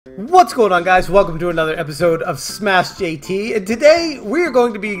What's going on, guys? Welcome to another episode of Smash JT, and today we are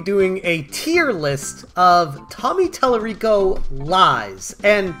going to be doing a tier list of Tommy Tallarico lies.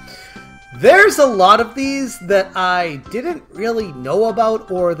 And there's a lot of these that I didn't really know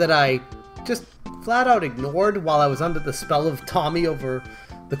about, or that I just flat out ignored while I was under the spell of Tommy over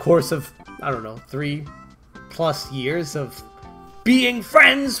the course of, I don't know, 3+ years of being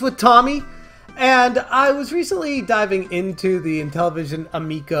friends with Tommy. And I was recently diving into the Intellivision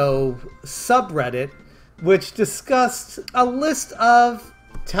Amico subreddit, which discussed a list of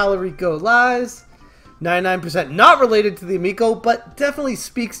Tallarico lies, 99% not related to the Amico, but definitely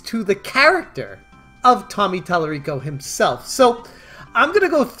speaks to the character of Tommy Tallarico himself. So I'm going to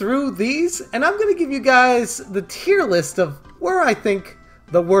go through these, and I'm going to give you guys the tier list of where I think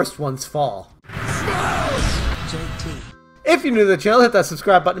the worst ones fall. If you're new to the channel, hit that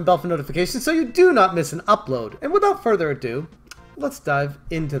subscribe button and bell for notifications so you do not miss an upload. And without further ado, let's dive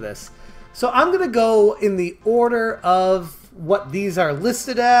into this. So I'm going to go in the order of what these are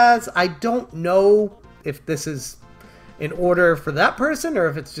listed as. I don't know if this is in order for that person or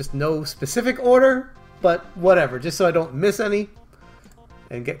if it's just no specific order, but whatever. Just so I don't miss any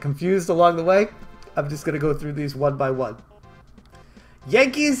and get confused along the way, I'm just going to go through these one by one.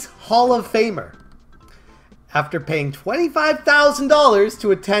 Yankees Hall of Famer. After paying $25,000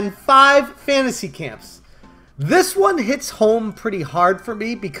 to attend 5 fantasy camps. This one hits home pretty hard for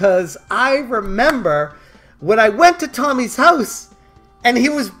me because I remember when I went to Tommy's house and he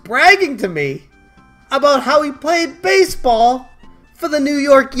was bragging to me about how he played baseball for the New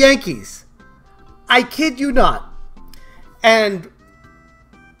York Yankees. I kid you not. And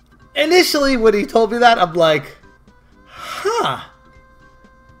initially when he told me that, I'm like, huh,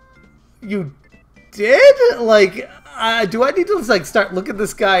 you did? Like, do I need to like start looking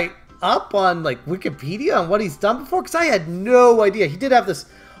this guy up on like Wikipedia on what he's done before? Because I had no idea. He did have this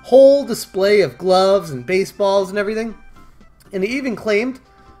whole display of gloves and baseballs and everything. And he even claimed,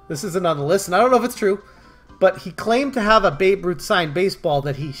 this isn't on the list, and I don't know if it's true, but he claimed to have a Babe Ruth signed baseball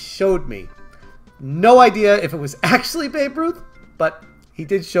that he showed me. No idea if it was actually Babe Ruth, but he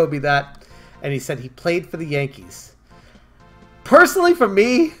did show me that. And he said he played for the Yankees. Personally, for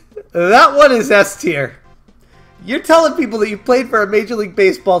me, that one is S tier. You're telling people that you played for a Major League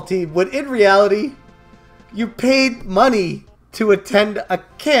Baseball team when in reality, you paid money to attend a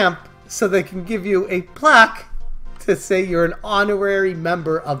camp so they can give you a plaque to say you're an honorary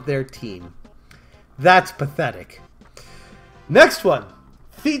member of their team. That's pathetic. Next one.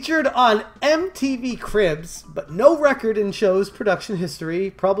 Featured on MTV Cribs, but no record in show's production history.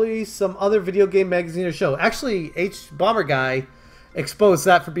 Probably some other video game magazine or show. Actually, H. Bomber Guy exposed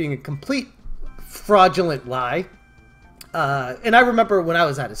that for being a complete fraudulent lie. And I remember when I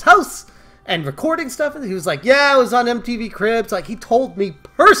was at his house and recording stuff, and he was like, yeah, I was on MTV Cribs. Like, he told me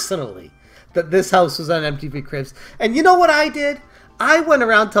personally that this house was on MTV Cribs. And you know what I did? I went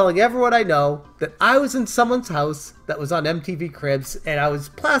around telling everyone I know that I was in someone's house that was on MTV Cribs, and I was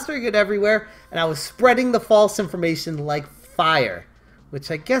plastering it everywhere, and I was spreading the false information like fire, which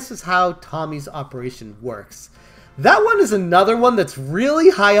I guess is how Tommy's operation works. That one is another one that's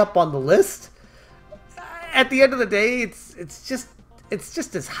really high up on the list. At the end of the day, it's just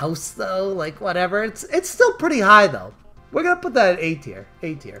his house though, like whatever. It's still pretty high though. We're gonna put that at A tier.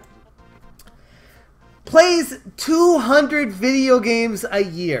 A tier. Plays 200 video games a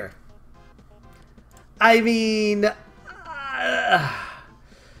year. I mean,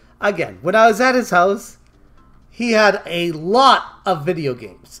 again, when I was at his house, he had a lot of video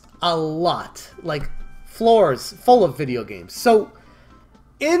games. A lot. Like, floors full of video games. So,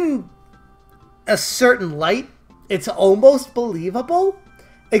 in a certain light, it's almost believable,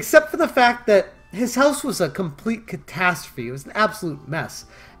 except for the fact that his house was a complete catastrophe. It was an absolute mess.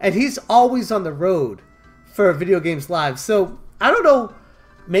 And he's always on the road for Video Games Live. So, I don't know,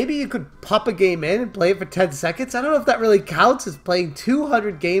 maybe you could pop a game in and play it for 10 seconds. I don't know if that really counts as playing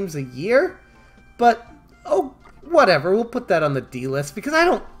 200 games a year, but, oh, whatever. We'll put that on the D list because I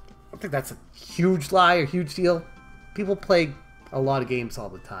don't think that's a huge lie or huge deal. People play a lot of games all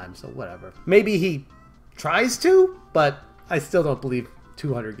the time, so whatever. Maybe he tries to, but I still don't believe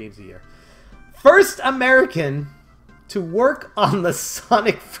 200 games a year. First American to work on the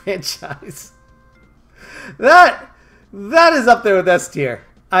Sonic franchise. That is up there with S tier.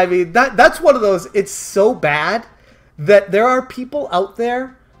 I mean, that's one of those, it's so bad that there are people out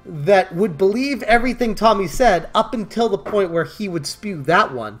there that would believe everything Tommy said up until the point where he would spew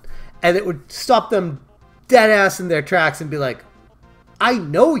that one, and it would stop them dead ass in their tracks and be like, I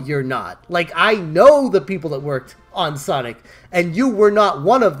know you're not. Like, I know the people that worked on Sonic, and you were not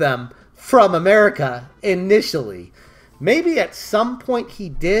one of them from America initially. Maybe at some point he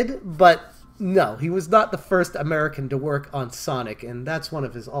did, but no, he was not the first American to work on Sonic, and that's one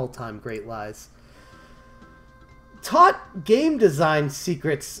of his all-time great lies. Taught game design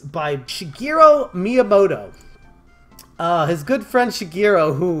secrets by Shigeru Miyamoto. His good friend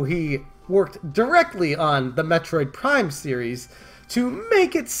Shigeru, who he worked directly on the Metroid Prime series to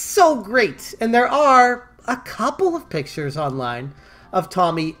make it so great. And there are a couple of pictures online of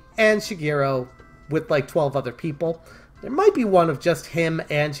Tommy and Shigeru with like 12 other people. There might be one of just him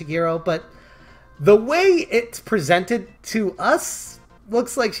and Shigeru, but the way it's presented to us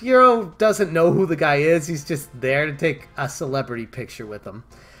looks like Shigeru doesn't know who the guy is. He's just there to take a celebrity picture with him.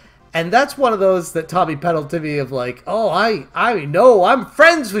 And that's one of those that Tommy peddled to me of like, oh, I know, I'm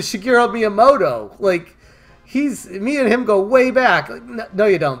friends with Shigeru Miyamoto. Like, me and him go way back. Like, no,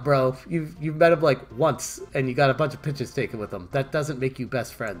 you don't, bro. You've met him like once, and you got a bunch of pictures taken with him. That doesn't make you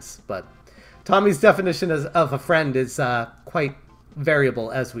best friends. But Tommy's definition of a friend is quite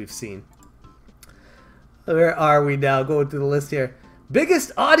variable, as we've seen. Where are we now? Going through the list here.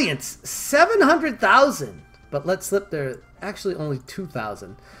 Biggest audience, 700,000. But let's slip there. Actually, only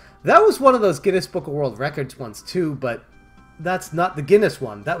 2,000. That was one of those Guinness Book of World Records ones, too. But that's not the Guinness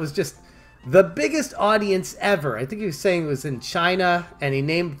one. That was just the biggest audience ever. I think he was saying it was in China. And he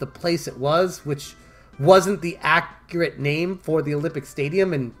named the place it was, which wasn't the accurate name for the Olympic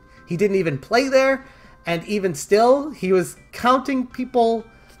Stadium. And he didn't even play there. And even still, he was counting people,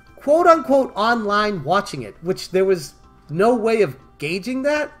 quote-unquote, online watching it. Which there was no way of gauging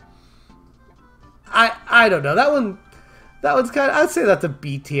that. I don't know. That one's kind of, I'd say that's a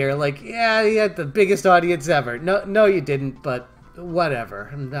B tier. Like, yeah, he had the biggest audience ever. No, you didn't, but whatever.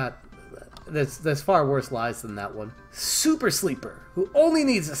 I'm not. There's far worse lies than that one. Super sleeper who only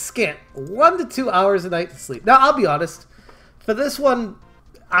needs a scant 1 to 2 hours a night to sleep. Now, I'll be honest. For this one,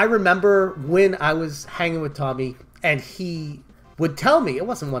 I remember when I was hanging with Tommy, and he would tell me it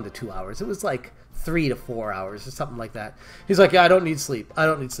wasn't 1 to 2 hours. It was like 3 to 4 hours or something like that. He's like, yeah, I don't need sleep. I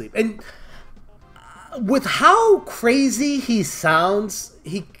don't need sleep. And with how crazy he sounds,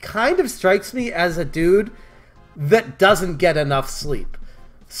 he kind of strikes me as a dude that doesn't get enough sleep.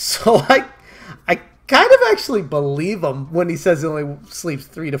 So I kind of actually believe him when he says he only sleeps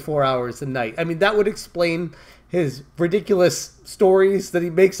 3 to 4 hours a night. I mean, that would explain his ridiculous stories that he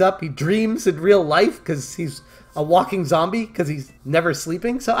makes up. He dreams in real life because he's a walking zombie because he's never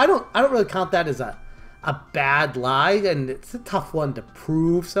sleeping. So I don't really count that as a bad lie, and it's a tough one to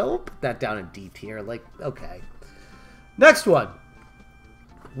prove, so we'll put that down in D tier. Like, okay. Next one.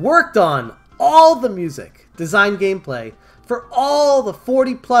 Worked on all the music, design, gameplay for all the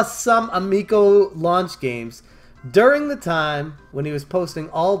 40-plus some Amico launch games during the time when he was posting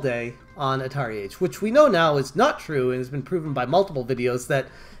all day on Atari Age, which we know now is not true and has been proven by multiple videos that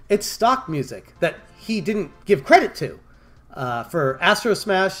it's stock music that he didn't give credit to. For Astro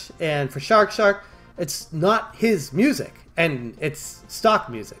Smash and for Shark Shark, it's not his music, and it's stock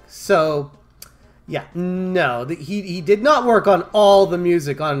music. So, yeah, no, he did not work on all the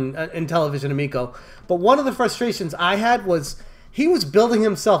music on Intellivision Amico. But one of the frustrations I had was he was building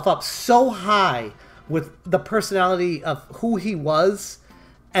himself up so high with the personality of who he was,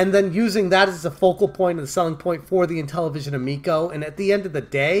 and then using that as a focal point and the selling point for the Intellivision Amico. And at the end of the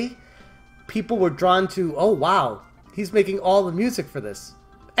day, people were drawn to, oh, wow, he's making all the music for this.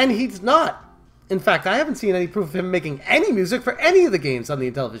 And he's not. In fact, I haven't seen any proof of him making any music for any of the games on the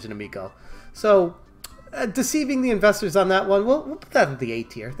Intellivision Amico. So, deceiving the investors on that one, we'll put that at the A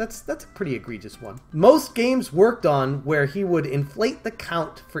tier. That's a pretty egregious one. Most games worked on where he would inflate the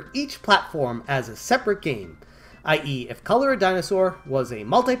count for each platform as a separate game. I.e., if Color a Dinosaur was a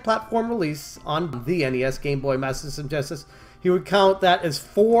multi-platform release on the NES, Game Boy, Master System, Genesis, he would count that as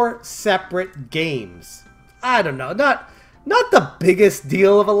 4 separate games. I don't know, not the biggest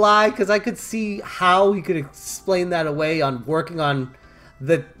deal of a lie, because I could see how he could explain that away on working on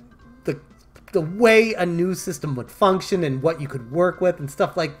the way a new system would function and what you could work with and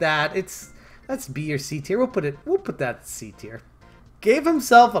stuff like that. That's B or C tier. We'll put that at C tier. Gave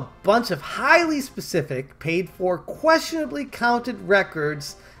himself a bunch of highly specific, paid for, questionably counted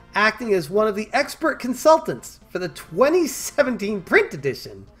records, acting as one of the expert consultants for the 2017 print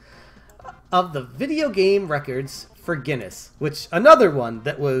edition of the video game records for Guinness, which another one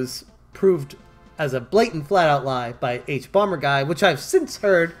that was proved as a blatant flat-out lie by H. Bomber Guy, which I've since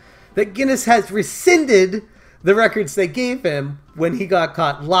heard that Guinness has rescinded the records they gave him when he got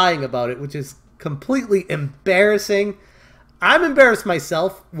caught lying about it, which is completely embarrassing. I'm embarrassed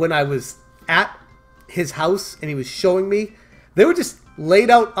myself when I was at his house and he was showing me. They were just laid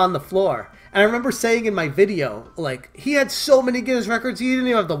out on the floor. And I remember saying in my video, like, he had so many Guinness records, he didn't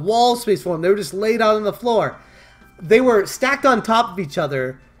even have the wall space for them. They were just laid out on the floor. they were stacked on top of each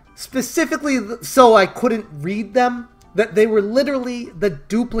other specifically so I couldn't read them. That they were literally the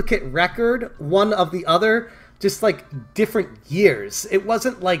duplicate record, one of the other, just like different years. It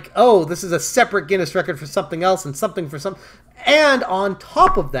wasn't like, oh, this is a separate Guinness record for something else and something for some. And on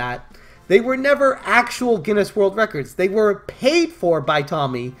top of that, they were never actual Guinness World Records. They were paid for by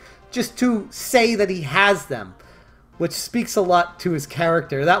Tommy just to say that he has them, which speaks a lot to his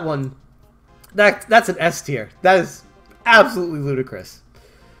character. That one, that's an S tier. That is absolutely ludicrous.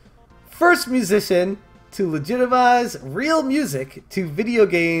 First musician to legitimize real music to video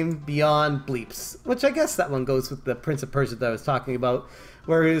game beyond bleeps, which I guess that one goes with the Prince of Persia that I was talking about,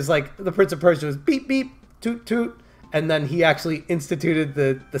 where it was like the Prince of Persia was beep beep, toot toot, and then he actually instituted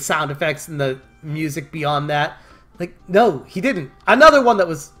the sound effects and the music beyond that. Like, no, he didn't. Another one that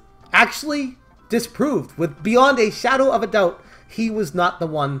was actually disproved with beyond a shadow of a doubt. He was not the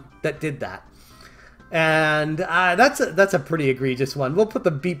one that did that. And that's a pretty egregious one. We'll put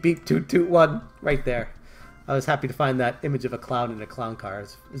the beep beep toot toot one right there. I was happy to find that image of a clown in a clown car.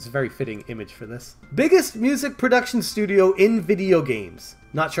 It's a very fitting image for this. Biggest music production studio in video games.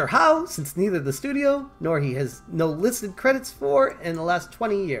 Not sure how, since neither the studio nor he has no listed credits for in the last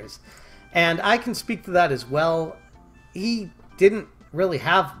 20 years. And I can speak to that as well. He didn't really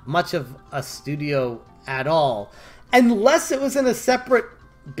have much of a studio at all. Unless it was in a separate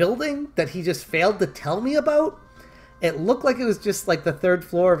building that he just failed to tell me about. It looked like it was just like the third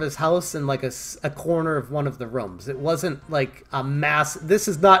floor of his house and like a corner of one of the rooms. It wasn't like a mass. This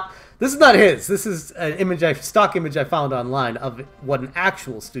is not his. This is an image, stock image I found online of what an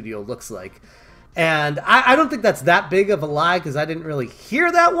actual studio looks like. And I don't think that's that big of a lie because I didn't really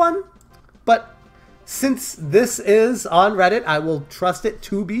hear that one. But since this is on Reddit, I will trust it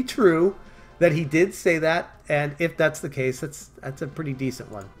to be true that he did say that. And if that's the case, that's a pretty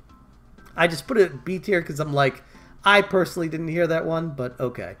decent one. I just put it B tier because I'm like, I personally didn't hear that one, but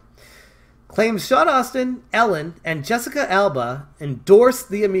okay. Claims Sean Astin, Ellen, and Jessica Alba endorsed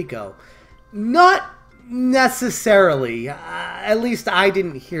the Amico. Not necessarily. At least I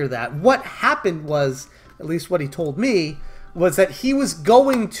didn't hear that. What happened was, at least what he told me, was that he was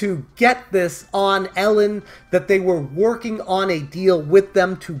going to get this on Ellen, that they were working on a deal with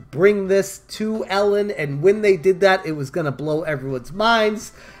them to bring this to Ellen, and when they did that, it was going to blow everyone's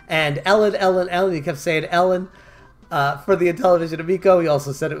minds. And Ellen, he kept saying Ellen. For the Intellivision Amico, he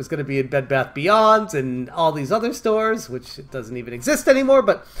also said it was going to be in Bed Bath Beyond and all these other stores, which doesn't even exist anymore.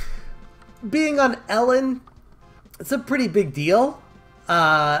 But being on Ellen, it's a pretty big deal.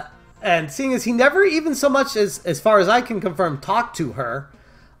 And seeing as he never even so much as far as I can confirm, talked to her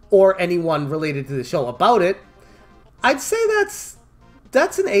or anyone related to the show about it, I'd say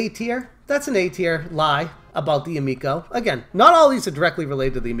that's an A tier. That's an A tier lie about the Amico. Again, not all these are directly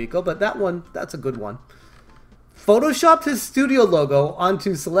related to the Amico, but that one, that's a good one. Photoshopped his studio logo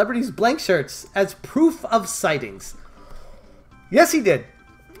onto celebrities' blank shirts as proof of sightings. Yes, he did.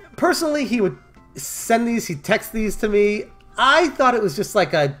 Personally, he would send these, he'd text these to me. I thought it was just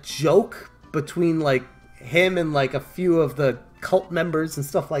like a joke between like him and like a few of the cult members and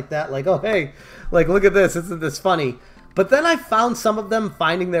stuff like that. Like, oh, hey, like, look at this. Isn't this funny? But then I found some of them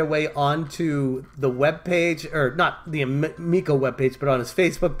finding their way onto the webpage, or not the Amico webpage, but on his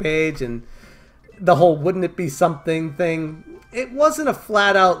Facebook page, and the whole wouldn't it be something thing. It wasn't a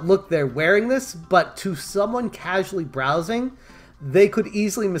flat out look, they're wearing this, but to someone casually browsing, they could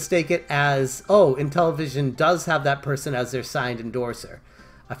easily mistake it as, oh, Intellivision does have that person as their signed endorser.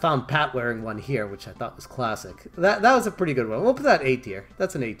 I found Pat wearing one here, which I thought was classic. That was a pretty good one. We'll put that A tier.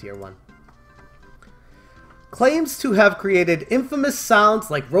 That's an A tier one. Claims to have created infamous sounds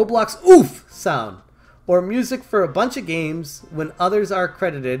like Roblox oof sound, or music for a bunch of games when others are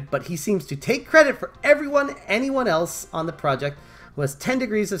credited, but he seems to take credit for anyone else on the project who has 10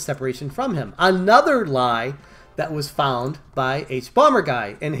 degrees of separation from him. Another lie that was found by H Bomber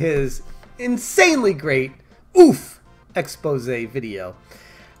Guy in his insanely great oof expose video.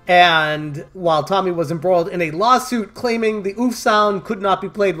 And while Tommy was embroiled in a lawsuit claiming the oof sound could not be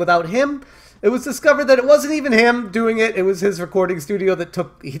played without him, it was discovered that it wasn't even him doing it. It was his recording studio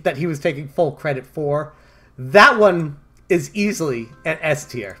that he was taking full credit for. That one is easily an S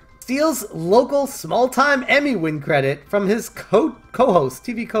tier. Steals local small-time Emmy win credit from his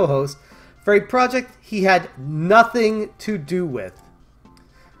TV co-host, for a project he had nothing to do with.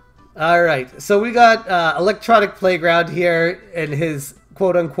 Alright, so we got Electronic Playground here and his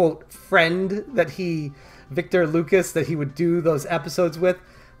quote-unquote friend that Victor Lucas, that he would do those episodes with,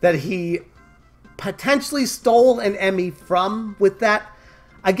 that he potentially stole an Emmy from with that.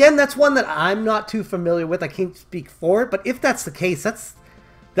 Again, that's one that I'm not too familiar with. I can't speak for it, but if that's the case,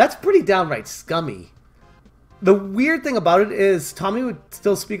 that's pretty downright scummy. The weird thing about it is Tommy would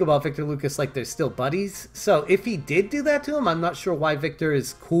still speak about Victor Lucas like they're still buddies. So if he did do that to him, I'm not sure why Victor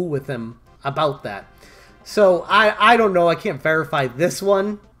is cool with him about that. So I don't know. I can't verify this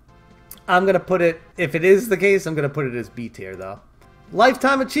one. I'm going to put it, if it is the case, I'm going to put it as B tier though.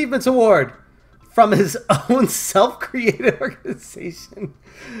 Lifetime Achievements Award from his own self-created organization,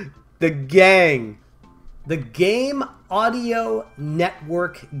 The Gang. The Game Audio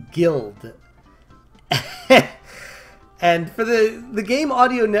Network Guild. And for the Game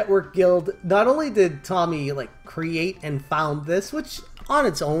Audio Network Guild, not only did Tommy like create and found this, which on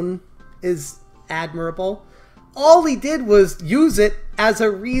its own is admirable, all he did was use it as a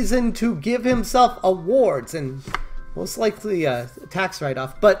reason to give himself awards and most likely a tax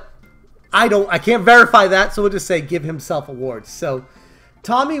write-off. But I can't verify that, so we'll just say give himself awards. So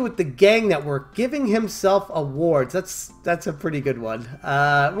Tommy with the Gang Network giving himself awards. That's a pretty good one.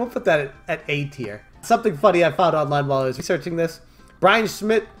 We'll put that at A tier. Something funny I found online while I was researching this. Brian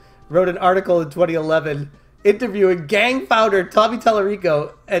Schmidt wrote an article in 2011 interviewing Gang founder Tommy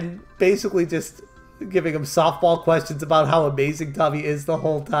Tallarico and basically just giving him softball questions about how amazing Tommy is the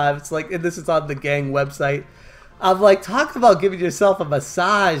whole time. It's like, and this is on the Gang website. I'm like, talk about giving yourself a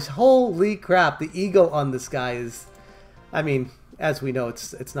massage. Holy crap, the ego on this guy is, I mean, as we know,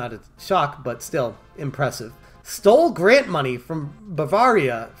 it's not a shock, but still impressive. Stole grant money from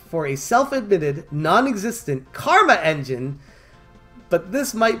Bavaria for a self-admitted, non-existent karma engine, but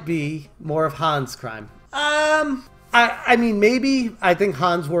this might be more of Hans' crime. I mean, maybe. I think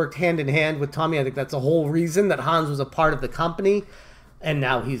Hans worked hand in hand with Tommy. I think that's the whole reason that Hans was a part of the company, and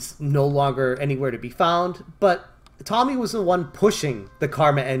now he's no longer anywhere to be found. But Tommy was the one pushing the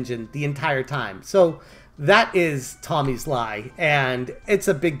karma engine the entire time. So that is Tommy's lie, and it's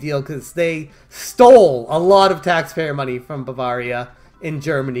a big deal because they stole a lot of taxpayer money from Bavaria in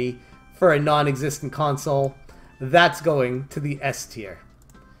Germany for a non-existent console. That's going to the S tier.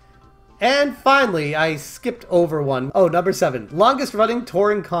 And finally, I skipped over one. Oh, number 7, longest running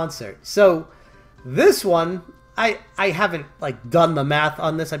touring concert. So this one, I haven't like done the math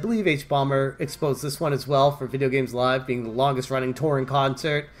on this. I believe H-Bomber exposed this one as well for Video Games Live being the longest running touring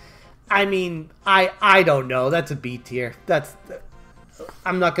concert. I mean, I don't know. That's a B tier.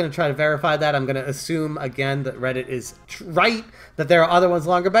 I'm not going to try to verify that. I'm going to assume, again, that Reddit is right, that there are other ones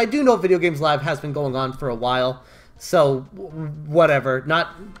longer. But I do know Video Games Live has been going on for a while. So, whatever.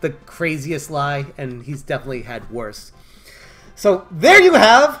 Not the craziest lie, and he's definitely had worse. So, there you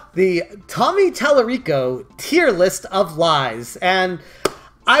have the Tommy Tallarico tier list of lies. And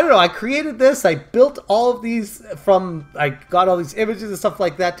I don't know, I created this, I built all of these I got all these images and stuff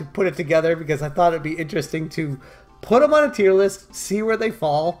like that to put it together because I thought it'd be interesting to put them on a tier list, see where they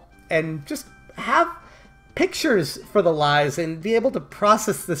fall, and just have pictures for the lies and be able to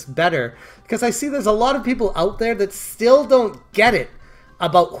process this better. Because I see there's a lot of people out there that still don't get it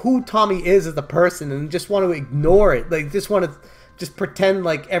about who Tommy is as a person and just want to ignore it. Like, just want to just pretend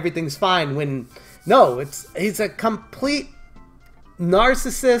like everything's fine when, no, he's a complete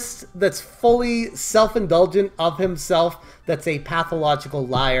narcissist that's fully self-indulgent of himself, that's a pathological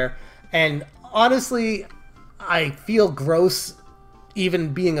liar. And honestly, I feel gross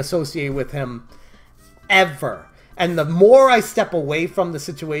even being associated with him ever. And the more I step away from the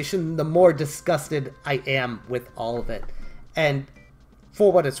situation, the more disgusted I am with all of it. And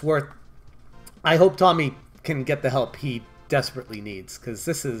for what it's worth, I hope Tommy can get the help he desperately needs, because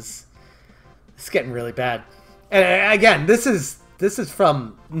it's getting really bad. And again, this is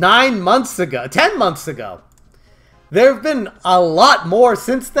from 9 months ago, 10 months ago. There have been a lot more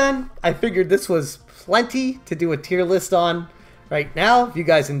since then. I figured this was plenty to do a tier list on right now. If you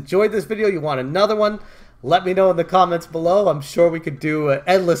guys enjoyed this video, you want another one, let me know in the comments below. I'm sure we could do an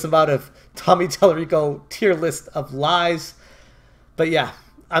endless amount of Tommy Tallarico tier list of lies. But yeah,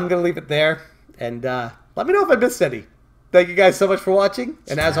 I'm going to leave it there. And let me know if I missed any. Thank you guys so much for watching.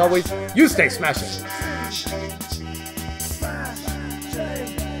 And as always, you stay smashing. Smash the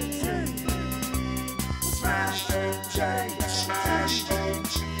J, smash the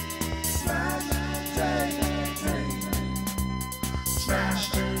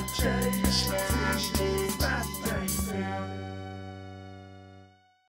J.